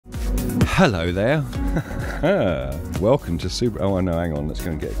Hello there. Welcome to Super... Oh, no, hang on. Let's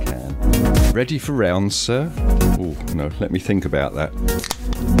go and get a can. Ready for rounds, sir? Oh, no, let me think about that.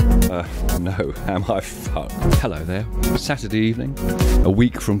 No, am I fucked? Hello there. Saturday evening, a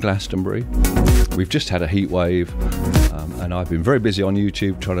week from Glastonbury. We've just had a heat wave, and I've been very busy on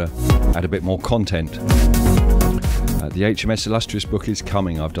YouTube trying to add a bit more content. The HMS Illustrious book is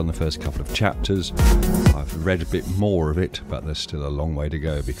coming. I've done the first couple of chapters. I've read a bit more of it, but there's still a long way to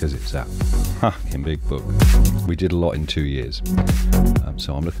go because it's that fucking big book. We did a lot in 2 years.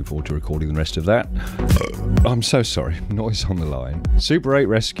 So I'm looking forward to recording the rest of that. I'm so sorry. Noise on the line. Super 8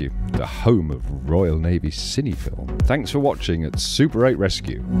 Rescue, the home of Royal Navy cine film. Thanks for watching at Super 8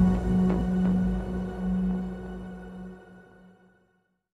 Rescue.